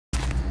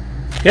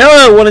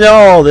Hello, one and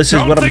all. This is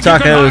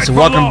WellArmedWithTacos, and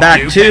welcome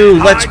back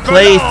to Let's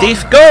Play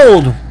Thief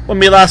Gold. When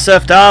we last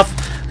left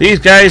off, these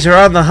guys are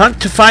on the hunt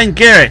to find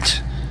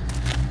Garrett.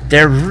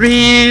 They're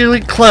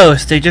really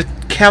close. They just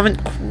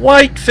haven't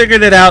quite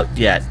figured it out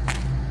yet.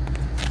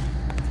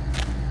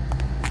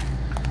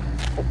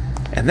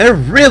 And they're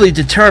really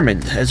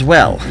determined as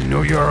well. I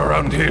know you're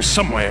around here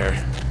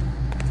somewhere.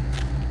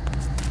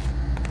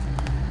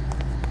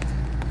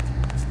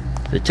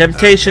 The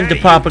temptation to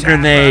pop a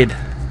grenade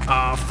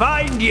I'll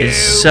find you. is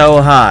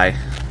so high.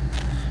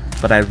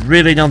 But I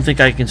really don't think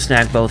I can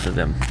snag both of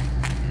them.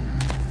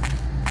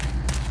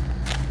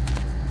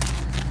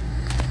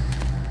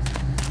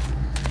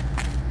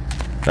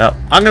 Well,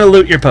 I'm gonna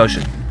loot your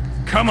potion.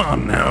 Come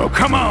on now,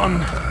 come on.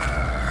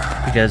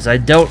 Because I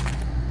don't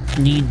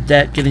need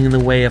that getting in the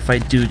way if I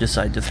do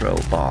decide to throw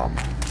a bomb.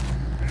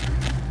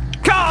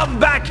 Come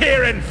back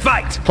here and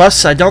fight.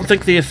 Plus, I don't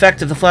think the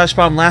effect of the flash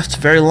bomb lasts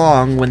very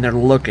long when they're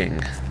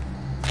looking.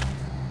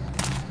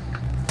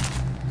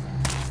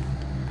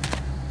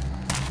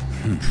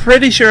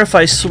 Pretty sure if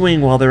I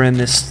swing while they're in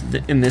this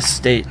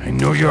state, I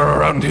know you're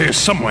around here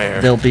somewhere.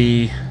 they'll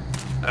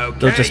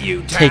just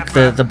take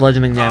the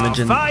bludgeoning damage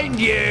and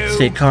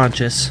stay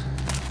conscious.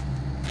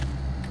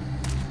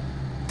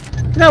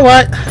 You know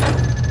what?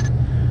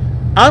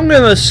 I'm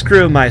gonna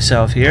screw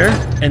myself here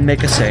and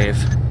make a save.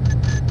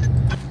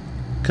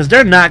 Because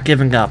they're not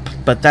giving up,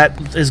 but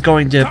that is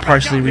going to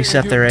partially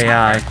reset their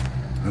AI.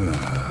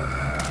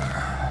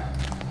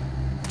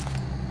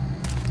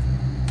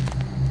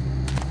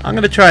 I'm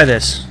gonna try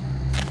this.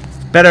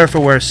 Better for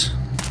worse.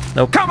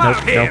 Nope. Come nope,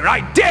 out here, nope.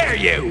 I dare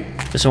you.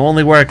 This will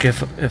only work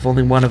if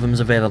only one of them is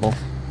available.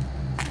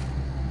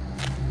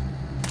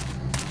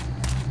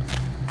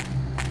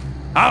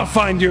 I'll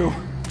find you.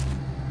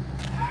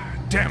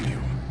 Damn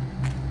you.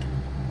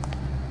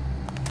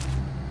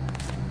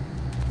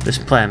 This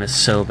plan is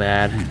so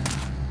bad.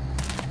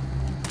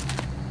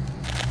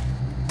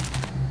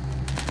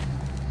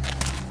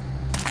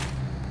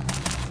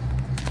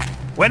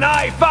 When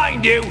I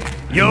find you,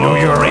 you're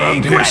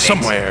around here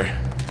somewhere.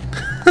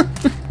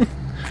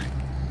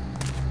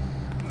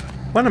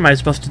 What am I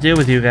supposed to do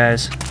with you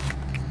guys?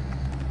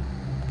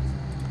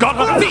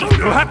 God,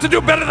 you'll have to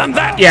do better than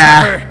that.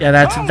 Yeah,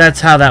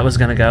 that's how that was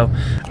gonna go.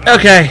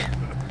 Okay.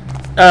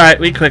 Alright,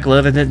 we quick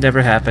load and it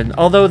never happened.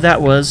 Although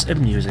that was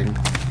amusing.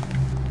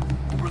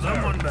 Was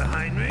someone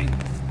behind me?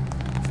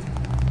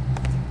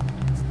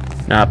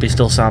 Nope, he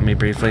still saw me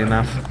briefly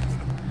enough.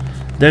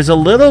 There's a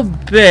little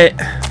bit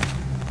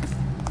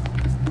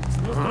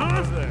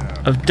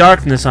of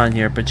darkness on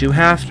here, but you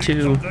have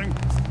to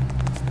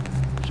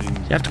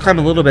climb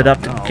a little bit up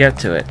to get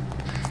to it.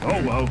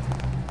 Oh well.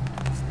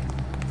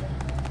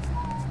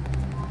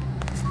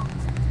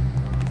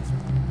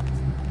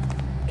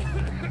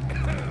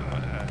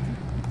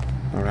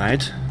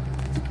 Alright.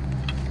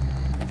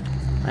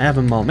 I have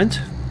a moment.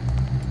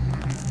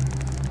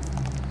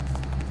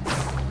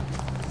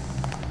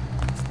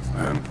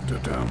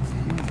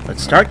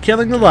 Let's start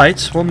killing the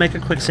lights. We'll make a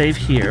quick save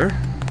here.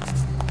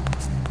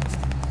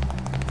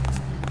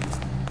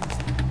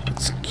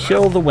 Let's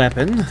kill the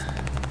weapon.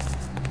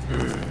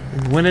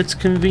 And when it's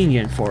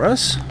convenient for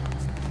us.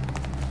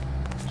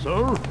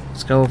 Sir?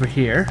 Let's go over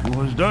here.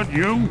 Was that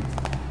you?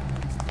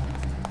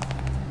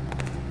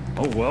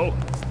 Oh well.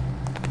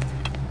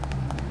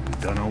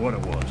 Don't know what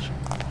it was.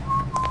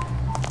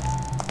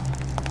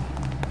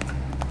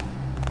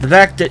 The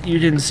fact that you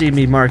didn't see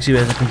me marks you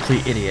as a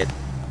complete idiot.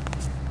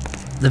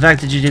 The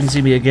fact that you didn't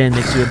see me again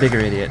makes you a bigger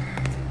idiot.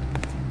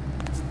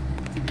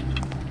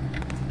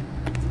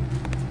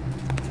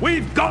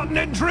 We've got an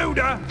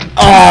intruder!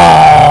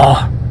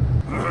 Oh!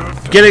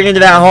 Getting into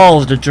that hole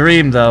is the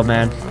dream, though,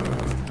 man.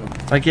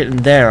 If I get in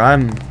there,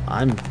 I'm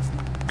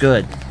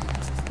good.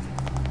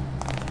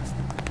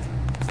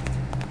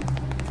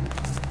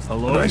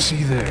 Hello? What do I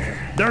see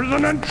there? There's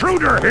an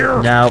intruder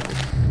here! Nope.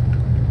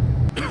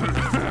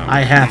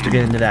 I have to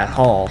get into that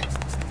hole.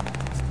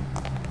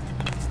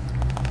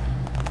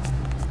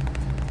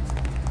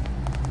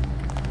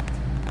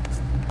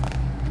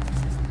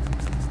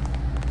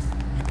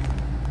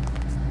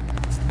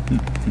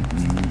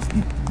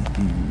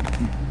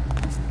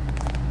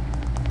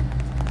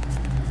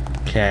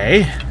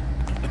 Okay.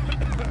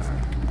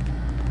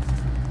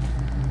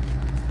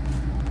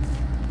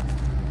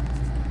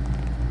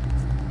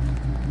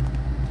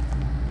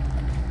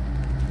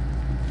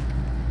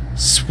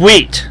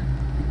 Sweet!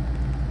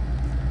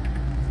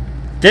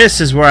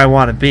 This is where I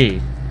want to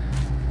be.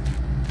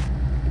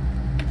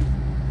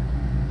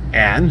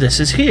 And this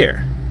is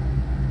here.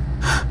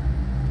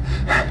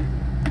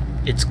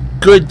 It's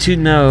good to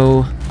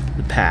know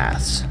the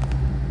paths.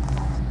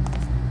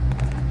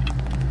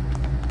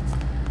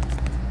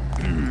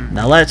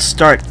 Now let's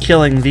start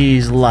killing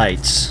these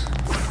lights.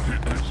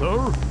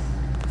 Sir?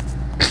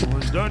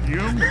 Was that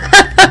you?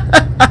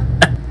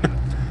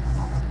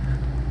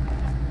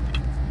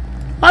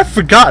 I've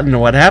forgotten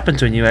what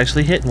happens when you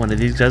actually hit one of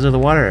these guys with the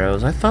water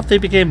arrows. I thought they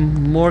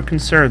became more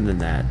concerned than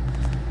that.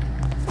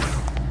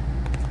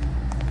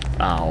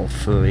 Oh,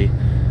 phooey.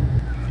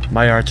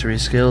 My archery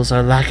skills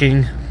are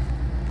lacking.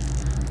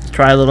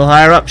 try a little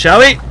higher up, shall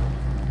we?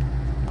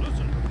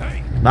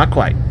 Not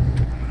quite.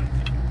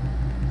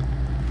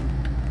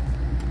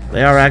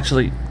 They are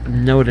actually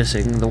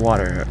noticing the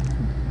water,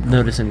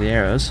 noticing the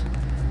arrows.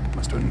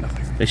 Must do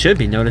nothing. They should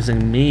be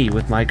noticing me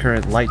with my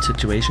current light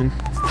situation.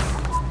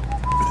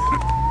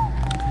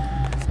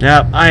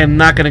 Now, I am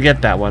not going to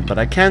get that one, but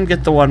I can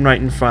get the one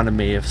right in front of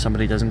me if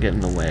somebody doesn't get in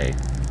the way.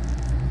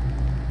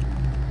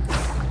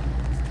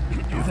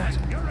 Do that.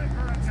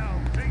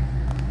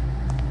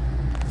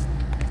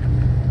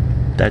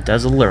 That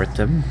does alert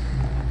them.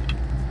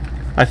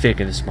 I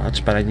figured as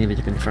much, but I needed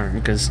to confirm,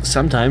 because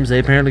sometimes they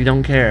apparently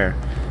don't care.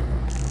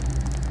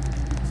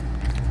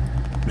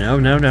 No,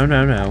 no, no,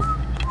 no, no.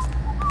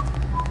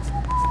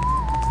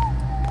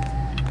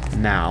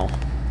 Now.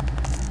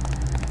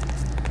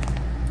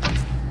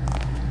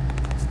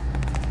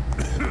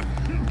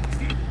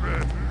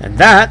 And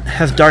that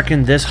has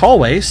darkened this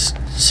hallway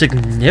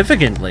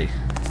significantly.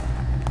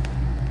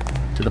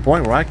 To the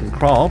point where I can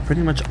crawl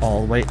pretty much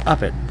all the way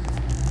up it.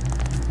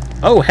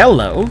 Oh,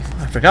 hello!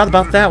 I forgot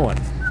about that one.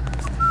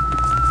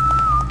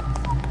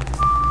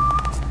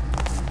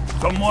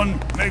 Someone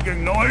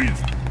making noise?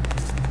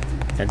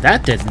 And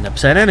that didn't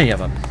upset any of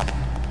them.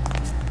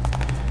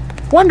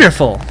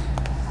 Wonderful!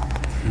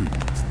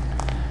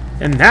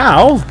 And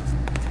now,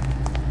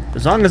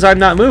 as long as I'm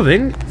not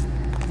moving,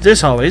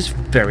 this hallway's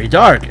very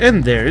dark,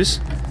 and there's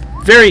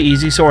very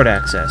easy sword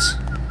access.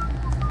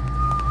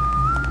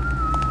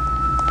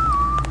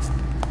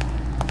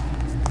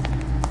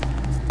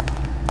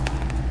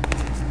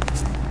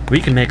 We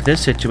can make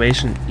this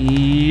situation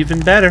even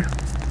better.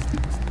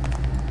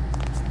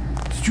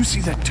 Did you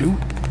see that too?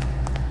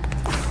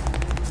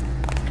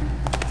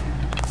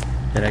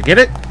 Did I get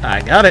it?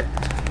 I got it.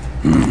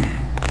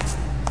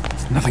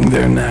 Nothing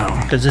there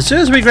now. Because as soon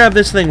as we grab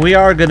this thing, we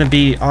are going to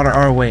be on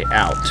our way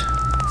out.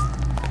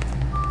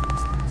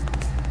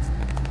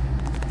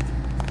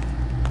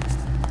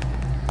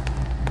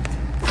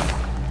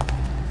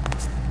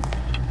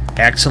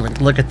 Excellent.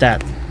 Look at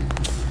that.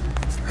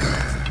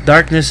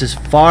 Darkness is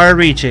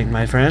far-reaching,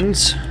 my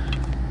friends.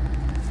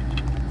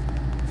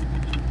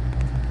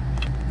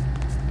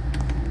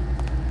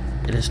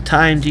 It is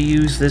time to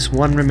use this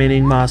one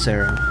remaining moss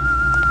arrow.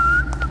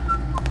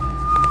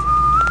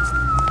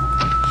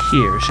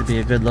 Here should be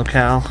a good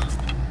locale.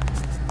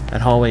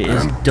 That hallway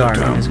is dark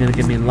and is going to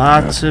give me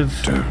lots of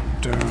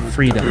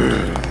freedom.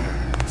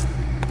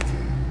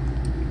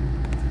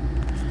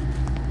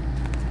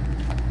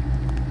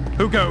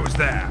 Who goes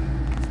there?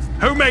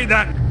 Who made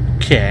that?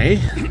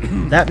 Okay,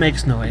 that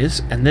makes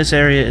noise, and this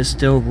area is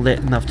still lit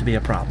enough to be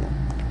a problem.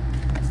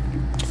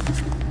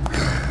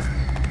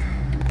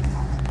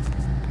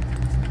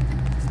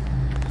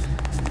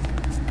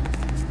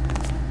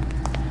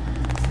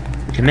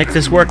 We can make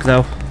this work,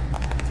 though.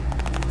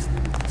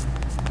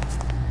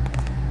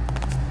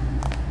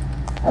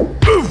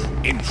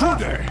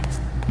 Intruder!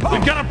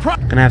 We've got a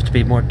problem! Gonna have to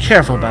be more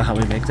careful about how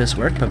we make this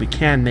work, but we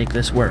can make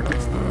this work.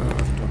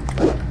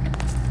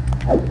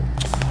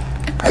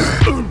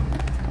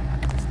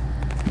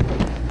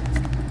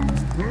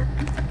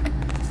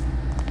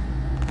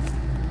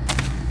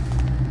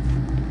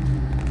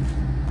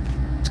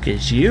 Let's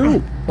get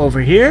you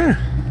over here.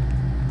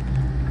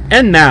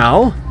 And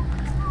now,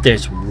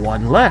 there's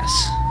one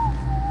less.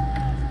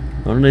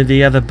 Only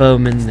the other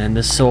bowman and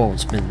the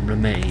swordsman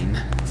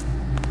remain.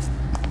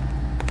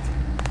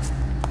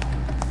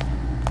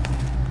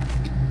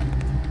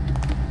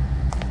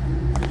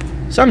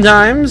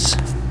 Sometimes,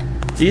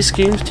 these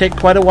schemes take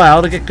quite a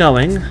while to get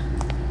going.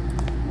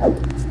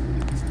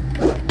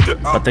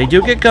 But they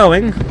do get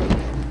going.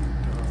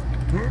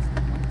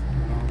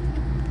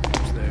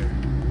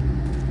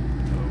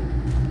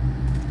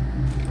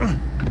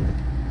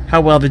 How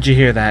well did you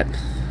hear that?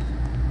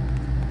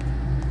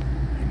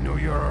 I know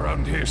you're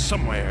around here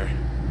somewhere.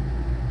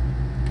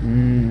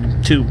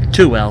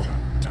 Too well.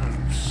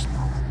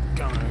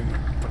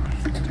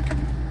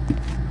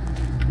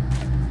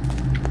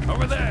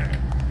 Over there.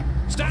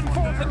 Stand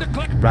forth and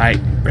declare. Right,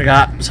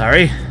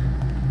 sorry.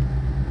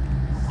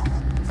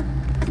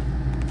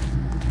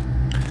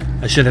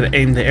 I should have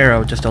aimed the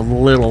arrow just a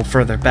little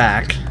further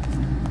back.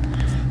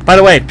 By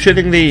the way,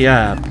 shooting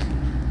the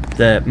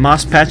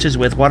moss patches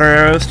with water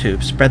arrows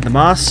to spread the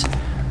moss,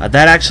 that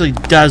actually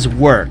does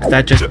work.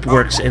 That just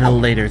works in a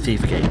later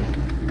Thief game.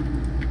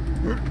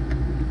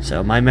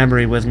 So my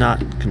memory was not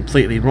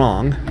completely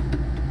wrong.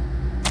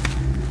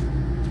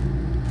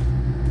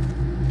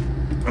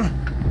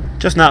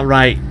 Just not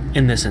right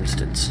in this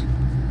instance.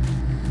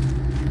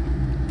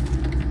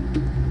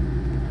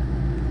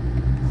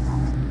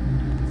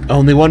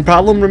 Only one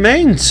problem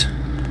remains.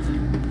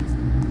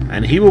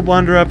 And he will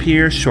wander up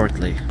here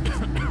shortly.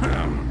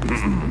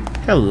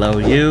 Hello,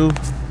 you.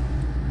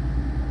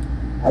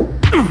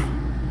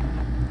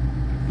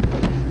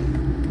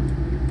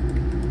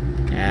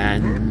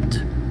 And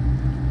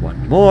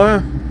one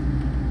more.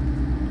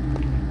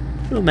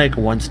 We'll make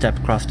one step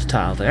across the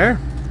tile there.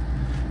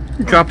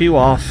 And drop you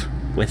off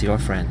with your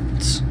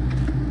friends.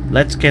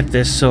 Let's get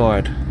this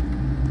sword.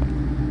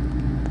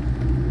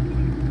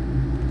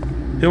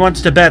 Who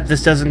wants to bet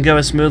this doesn't go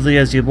as smoothly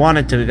as you'd want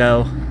it to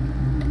go?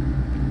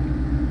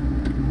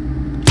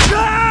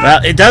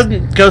 Well, it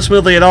doesn't go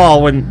smoothly at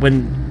all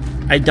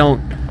when I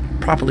don't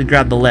properly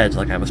grab the ledge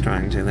like I was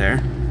trying to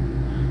there.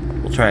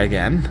 We'll try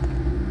again.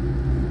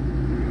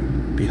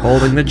 Be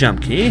holding the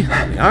jump key.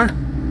 There we are.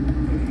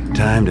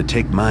 Time to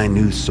take my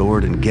new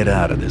sword and get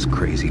out of this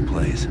crazy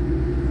place.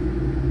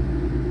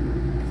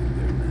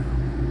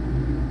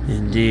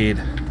 Indeed.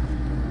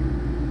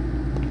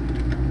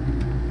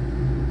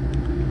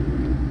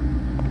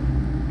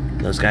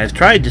 Those guys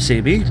tried to see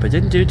me, but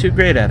didn't do too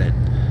great at it.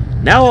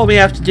 Now all we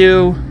have to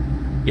do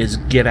is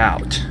get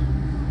out.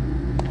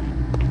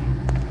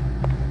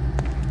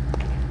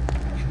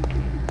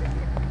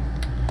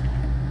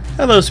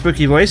 Hello,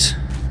 spooky voice.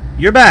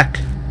 You're back.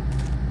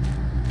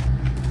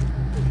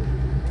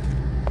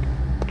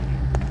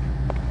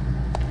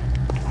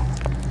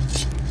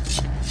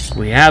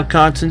 We have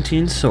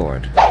Constantine's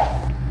sword.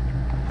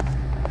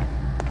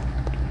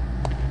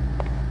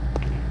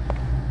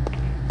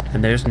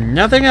 And there's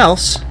nothing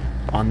else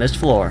on this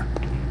floor.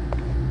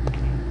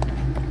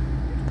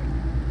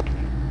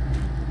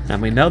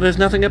 And we know there's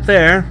nothing up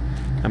there.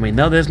 And we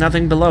know there's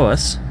nothing below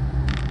us.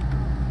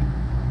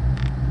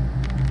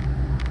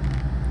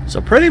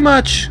 So pretty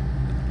much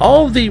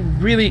all of the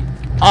really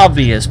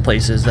obvious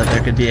places that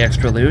there could be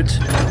extra loot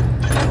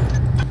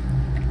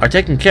are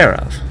taken care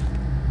of.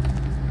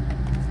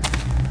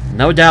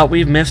 No doubt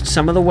we've missed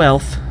some of the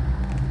wealth.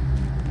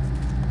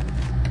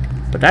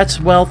 But that's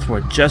wealth we're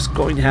just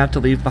going to have to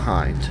leave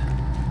behind.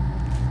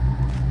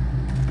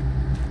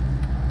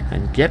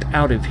 And get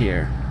out of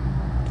here.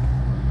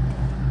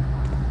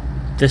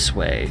 This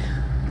way.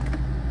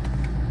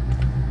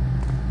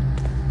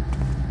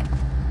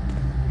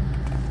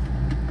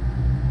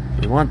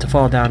 We want to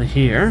fall down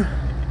here.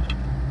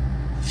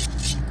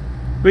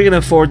 We can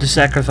afford to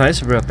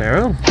sacrifice a rope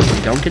arrow.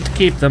 We don't get to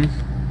keep them.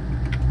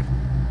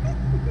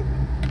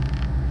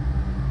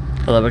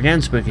 Hello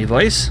again, spooky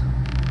voice.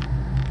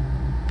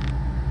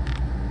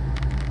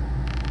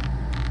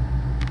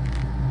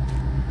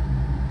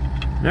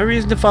 No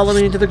reason to follow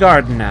me into the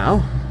garden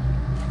now.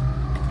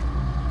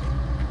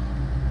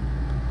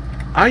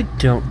 I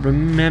don't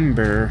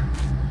remember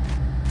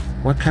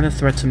what kind of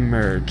threats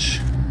emerge.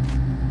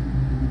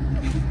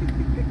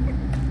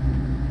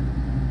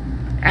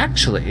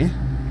 Actually,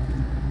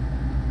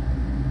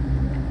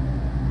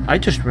 I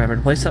just remembered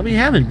a place that we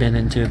haven't been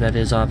into that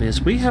is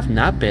obvious. We have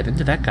not been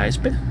into that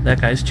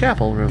guy's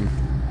chapel room.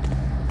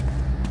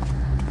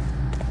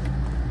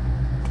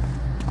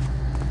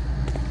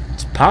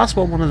 It's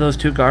possible one of those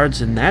two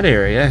guards in that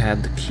area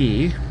had the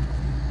key.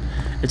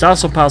 It's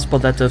also possible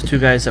that those two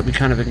guys that we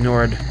kind of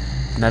ignored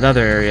in that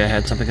other area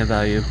had something of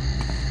value.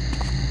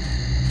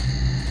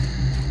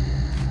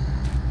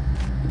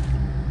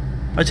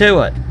 I tell you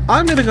what,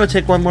 I'm gonna go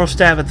take one more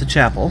stab at the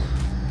chapel.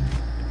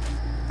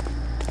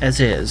 As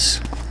is.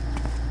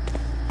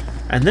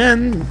 And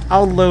then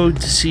I'll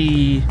load to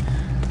see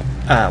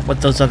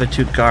what those other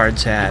two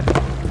guards had.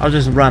 I'll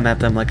just run at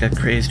them like a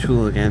crazed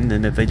hooligan,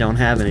 and if they don't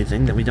have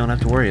anything, then we don't have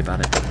to worry about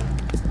it.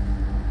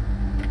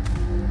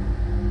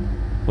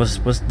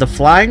 Was the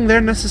flying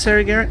there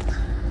necessary, Garrett?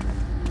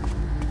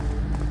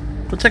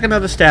 We'll take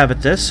another stab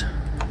at this.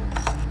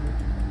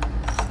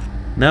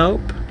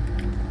 Nope.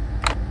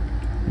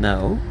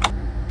 No.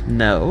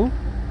 No.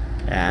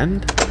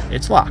 And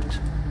it's locked.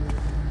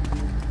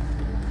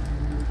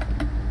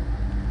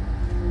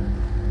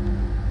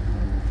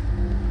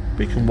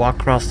 We can walk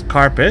across the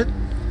carpet.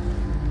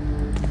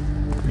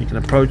 We can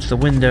approach the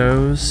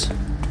windows.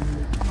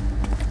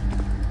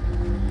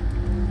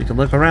 We can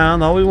look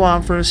around all we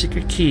want for a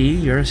secret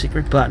key or a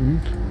secret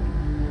button.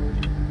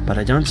 But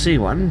I don't see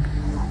one.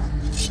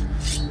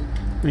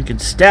 We can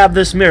stab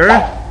this mirror.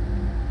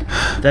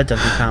 That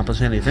doesn't accomplish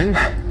anything.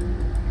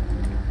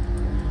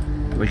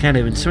 We can't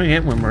even swing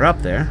it when we're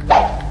up there.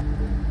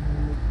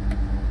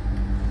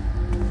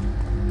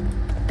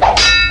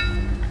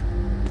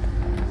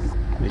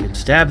 We can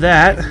stab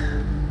that.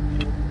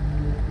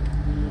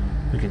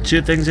 We can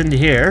shoot things into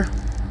here.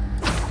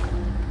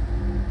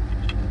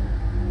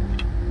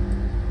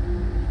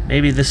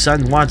 Maybe the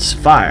sun wants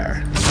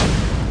fire.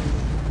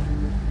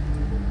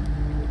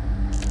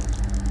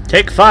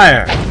 Take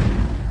fire!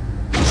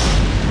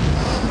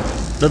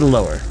 Little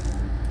lower.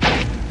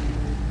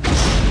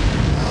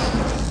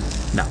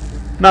 No.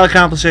 Not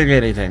accomplishing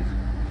anything.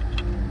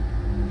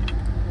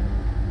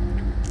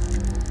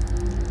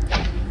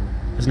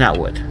 It's not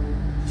wood.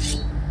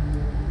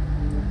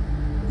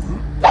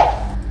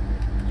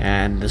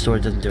 And the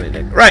sword doesn't do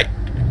anything. Right!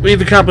 We've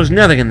accomplished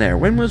nothing in there.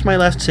 When was my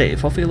last save?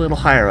 Hopefully a little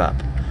higher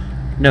up.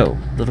 No,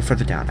 a little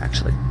further down,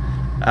 actually.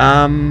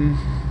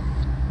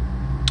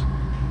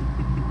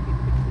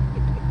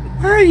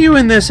 Where are you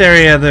in this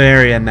area of the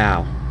area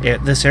now?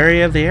 This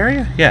area of the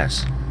area?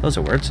 Yes, those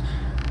are words.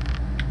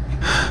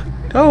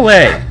 Go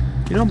away!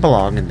 You don't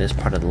belong in this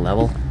part of the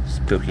level,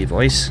 spooky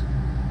voice.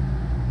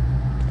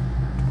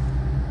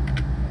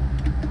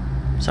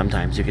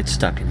 Sometimes you get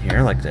stuck in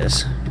here like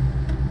this.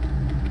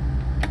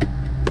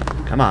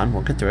 Come on,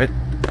 we'll get through it.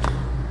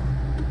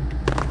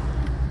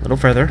 A little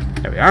further.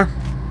 There we are.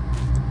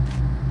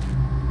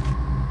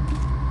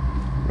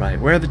 Right,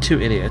 where are the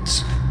two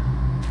idiots?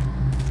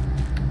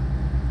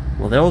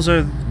 Well, those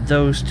are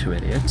those two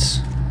idiots.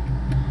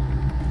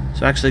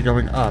 So actually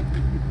going up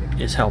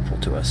is helpful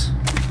to us.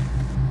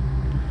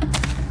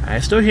 I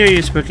still hear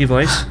you, spooky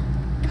voice.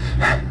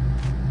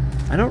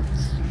 I don't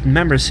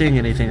remember seeing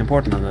anything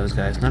important on those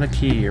guys. Not a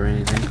key or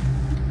anything.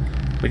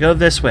 We go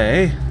this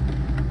way.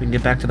 We can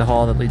get back to the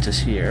hall that leads us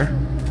here.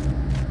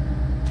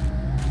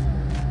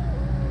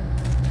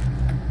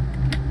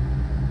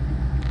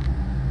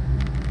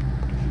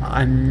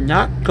 I'm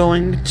not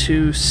going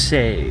to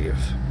save.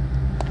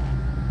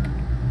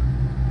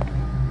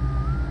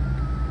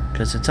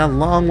 Because it's a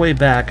long way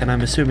back, and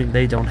I'm assuming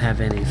they don't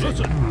have anything.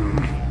 Listen.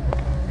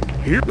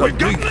 Here we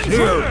got an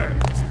intruder!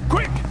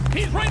 Quick!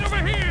 He's right over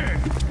here!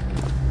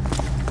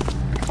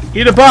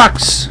 Eat a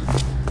box!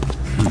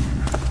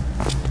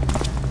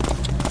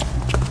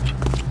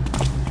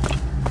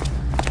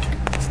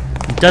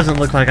 It doesn't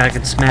look like I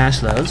can smash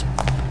those.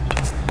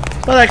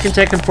 But I can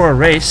take them for a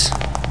race.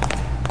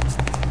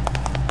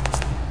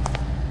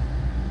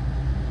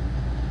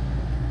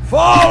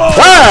 Follow!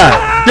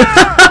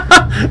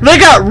 Ah! They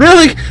got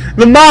really...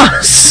 The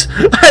moss!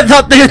 I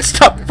thought they had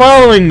stopped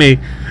following me.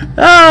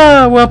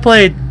 Ah, well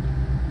played.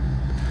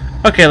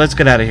 Okay, let's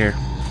get out of here.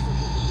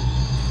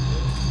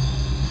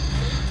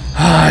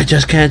 I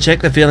just can't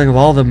shake the feeling of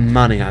all the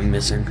money I'm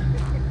missing.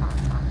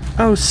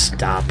 Oh,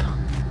 stop.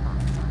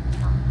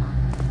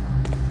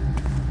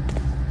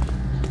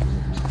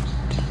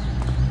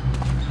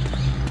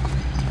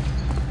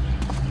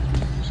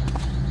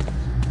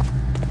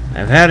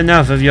 I've had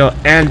enough of your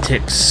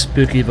antics,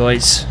 spooky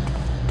voice.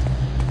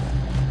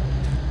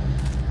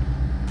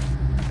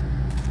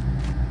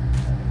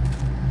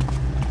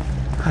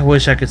 I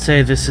wish I could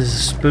say this is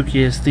as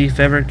spooky as Thief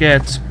ever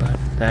gets, but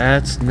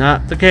that's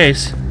not the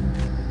case.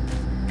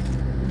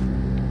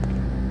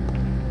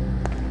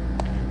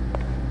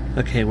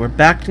 Okay, we're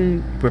back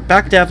to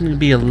having to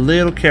be a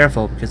little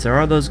careful because there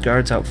are those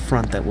guards out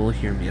front that will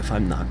hear me if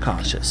I'm not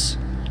cautious.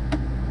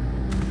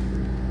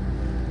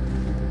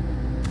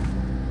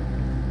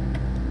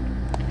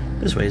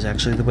 This way is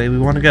actually the way we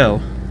want to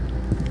go.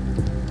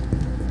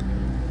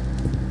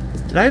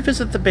 Did I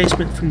visit the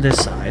basement from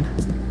this side?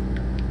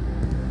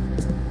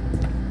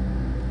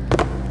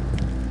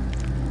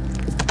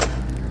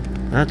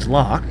 That's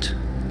locked.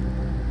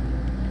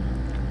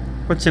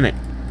 What's in it?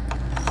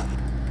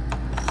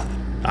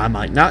 I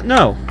might not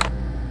know.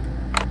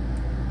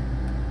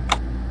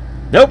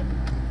 Nope.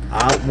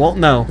 I won't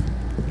know.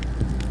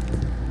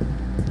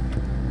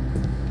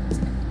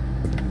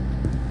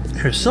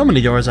 There's so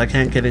many doors I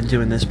can't get into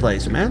in this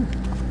place, man.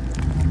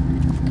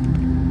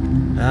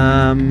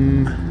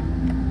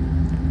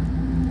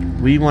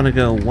 We want to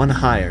go one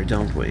higher,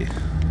 don't we?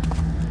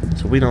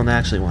 So we don't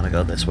actually want to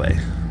go this way.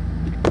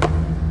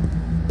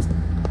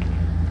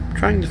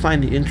 Trying to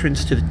find the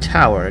entrance to the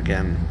tower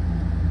again.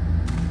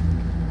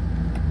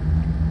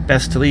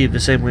 Best to leave the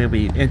same way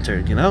we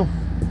entered, you know?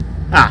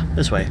 Ah,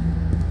 this way.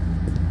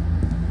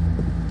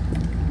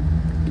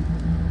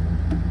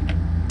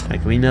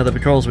 Like, we know the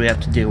patrols we have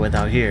to deal with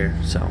out here,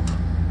 so...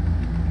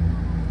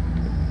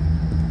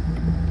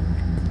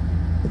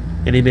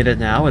 Any minute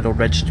now, it'll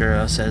register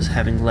us as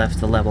having left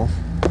the level.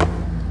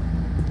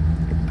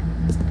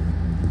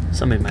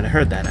 Somebody might have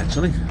heard that,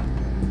 actually.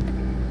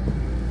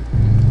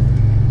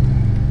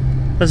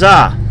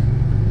 Huzzah!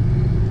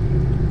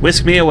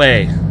 Whisk me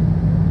away.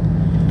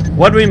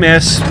 What'd we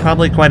miss?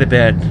 Probably quite a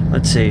bit.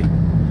 Let's see.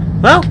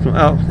 Well,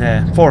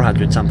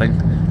 400 something.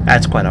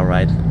 That's quite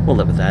alright. We'll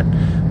live with that.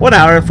 1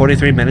 hour,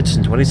 43 minutes,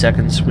 and 20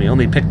 seconds. We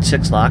only picked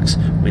 6 locks.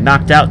 We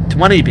knocked out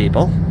 20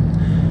 people.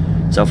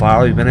 So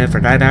far, we've been here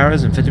for 9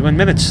 hours and 51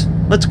 minutes.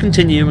 Let's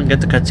continue and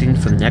get the cutscene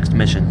for the next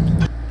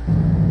mission.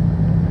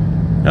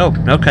 Oh,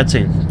 no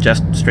cutscene.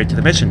 Just straight to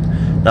the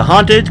mission. The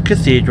Haunted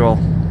Cathedral.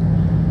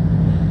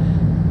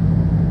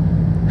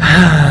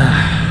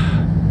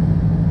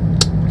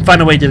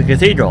 Find a way to the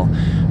cathedral.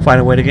 Find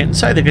a way to get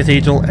inside the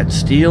cathedral and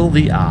steal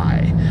the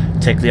eye.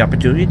 Take the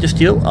opportunity to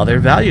steal other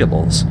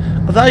valuables.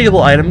 A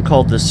valuable item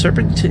called the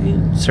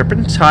serpentile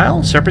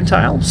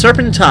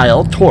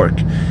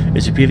torque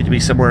is reputed to be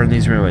somewhere in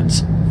these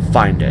ruins.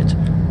 Find it.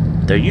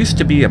 There used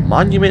to be a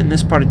monument in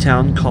this part of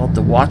town called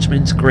the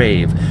Watchman's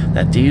Grave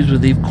that thieves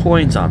would leave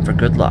coins on for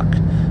good luck.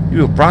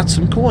 You have brought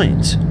some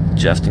coins,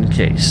 just in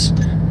case.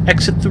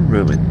 Exit the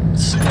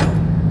ruins.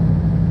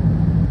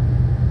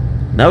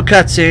 No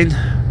cutscene.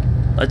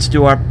 Let's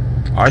do our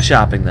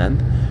shopping then.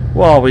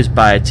 We'll always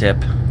buy a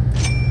tip.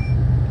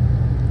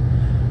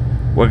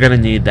 We're gonna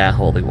need that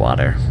holy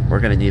water.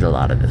 We're gonna need a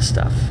lot of this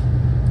stuff.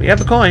 We have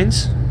the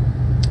coins.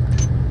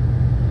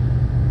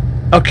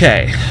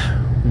 Okay.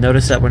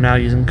 Notice that we're now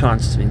using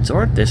Constantine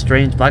sword. This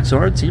strange black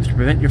sword seems to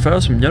prevent your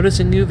foes from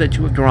noticing you that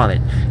you have drawn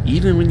it,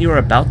 even when you are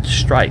about to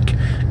strike.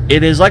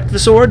 It is like the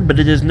sword, but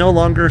it is no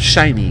longer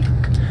shiny.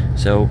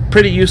 So,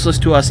 pretty useless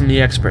to us in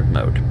the expert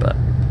mode, but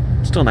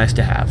still nice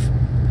to have.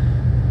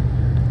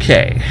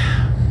 Okay.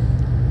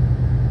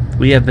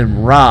 We have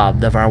been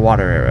robbed of our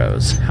water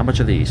arrows. How much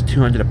are these?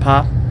 200 a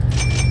pop?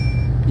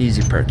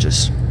 Easy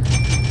purchase.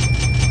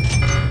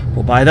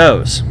 We'll buy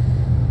those.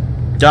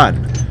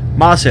 Done.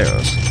 Moss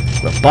arrows.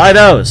 We'll buy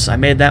those. I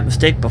made that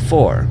mistake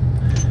before.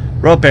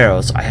 Rope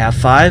arrows. I have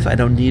 5. I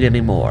don't need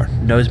any more.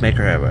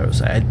 Nosemaker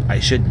arrows. I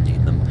shouldn't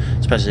need them.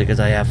 Especially because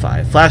I have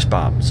 5. Flash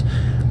bombs.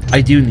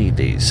 I do need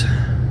these.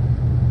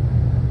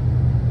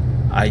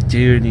 I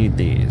do need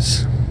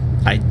these.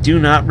 I do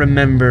not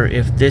remember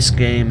if this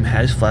game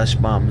has flash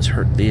bombs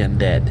hurt the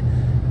undead.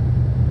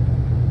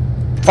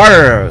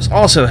 Fire arrows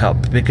also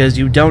help because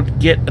you don't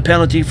get a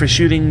penalty for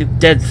shooting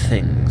dead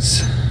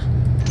things.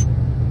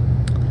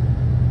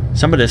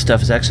 Some of this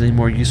stuff is actually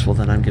more useful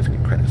than I'm giving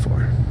it credit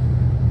for.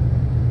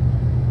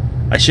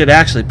 I should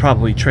actually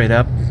probably trade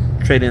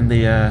in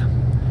the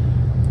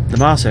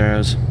moss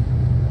arrows.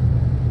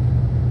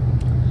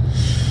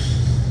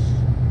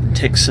 And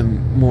take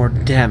some more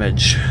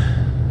damage.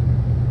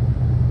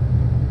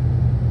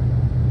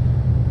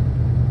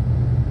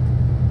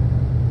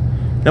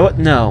 Know what?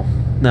 No.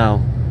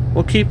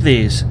 We'll keep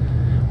these.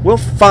 We'll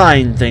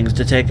find things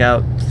to take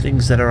out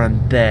things that are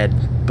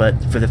undead,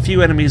 but for the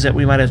few enemies that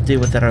we might have to deal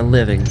with that are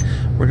living,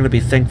 we're going to be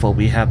thankful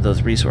we have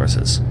those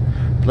resources.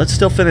 But let's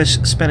still finish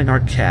spending our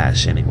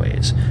cash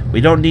anyways.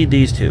 We don't need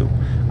these two.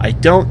 I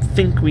don't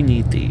think we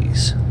need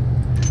these.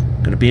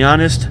 Gonna be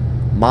honest,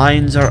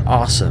 mines are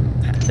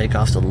awesome. They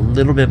cost a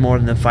little bit more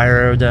than the fire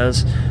arrow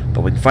does,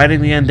 but when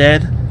fighting the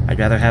undead, I'd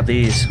rather have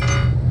these.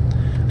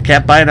 I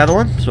can't buy another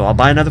one, so I'll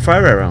buy another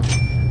fire arrow.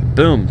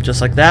 Boom,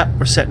 just like that,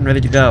 we're set and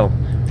ready to go.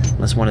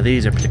 Unless one of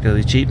these are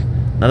particularly cheap.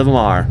 None of them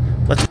are.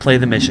 Let's play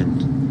the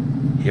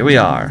mission. Here we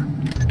are.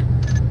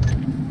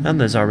 And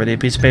there's already a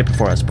piece of paper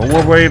for us, but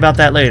we'll worry about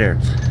that later.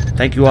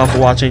 Thank you all for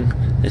watching.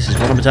 This is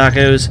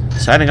WellArmedWithTacos,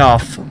 signing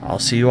off. I'll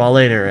see you all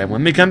later, and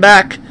when we come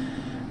back,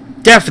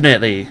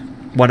 definitely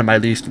one of my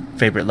least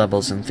favorite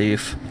levels in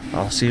Thief.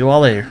 I'll see you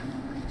all later.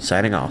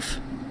 Signing off.